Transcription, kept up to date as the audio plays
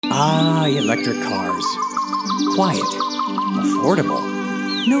Ah, electric cars. Quiet. Affordable.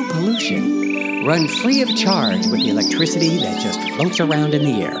 No pollution. Run free of charge with the electricity that just floats around in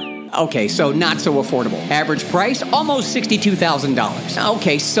the air. Okay, so not so affordable. Average price, almost $62,000.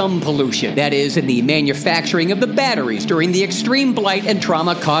 Okay, some pollution. That is, in the manufacturing of the batteries during the extreme blight and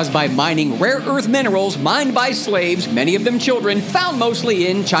trauma caused by mining rare earth minerals mined by slaves, many of them children, found mostly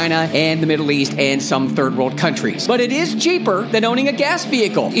in China and the Middle East and some third world countries. But it is cheaper than owning a gas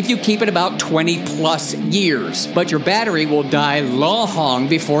vehicle if you keep it about 20 plus years. But your battery will die long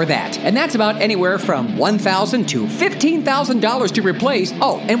before that. And that's about anywhere from $1,000 to $15,000 to replace.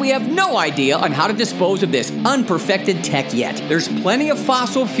 Oh, and we have no idea on how to dispose of this unperfected tech yet. There's plenty of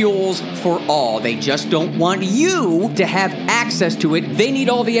fossil fuels for all. They just don't want you to have access to it. They need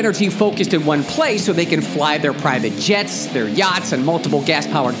all the energy focused in one place so they can fly their private jets, their yachts, and multiple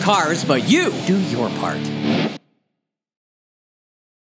gas-powered cars. But you do your part.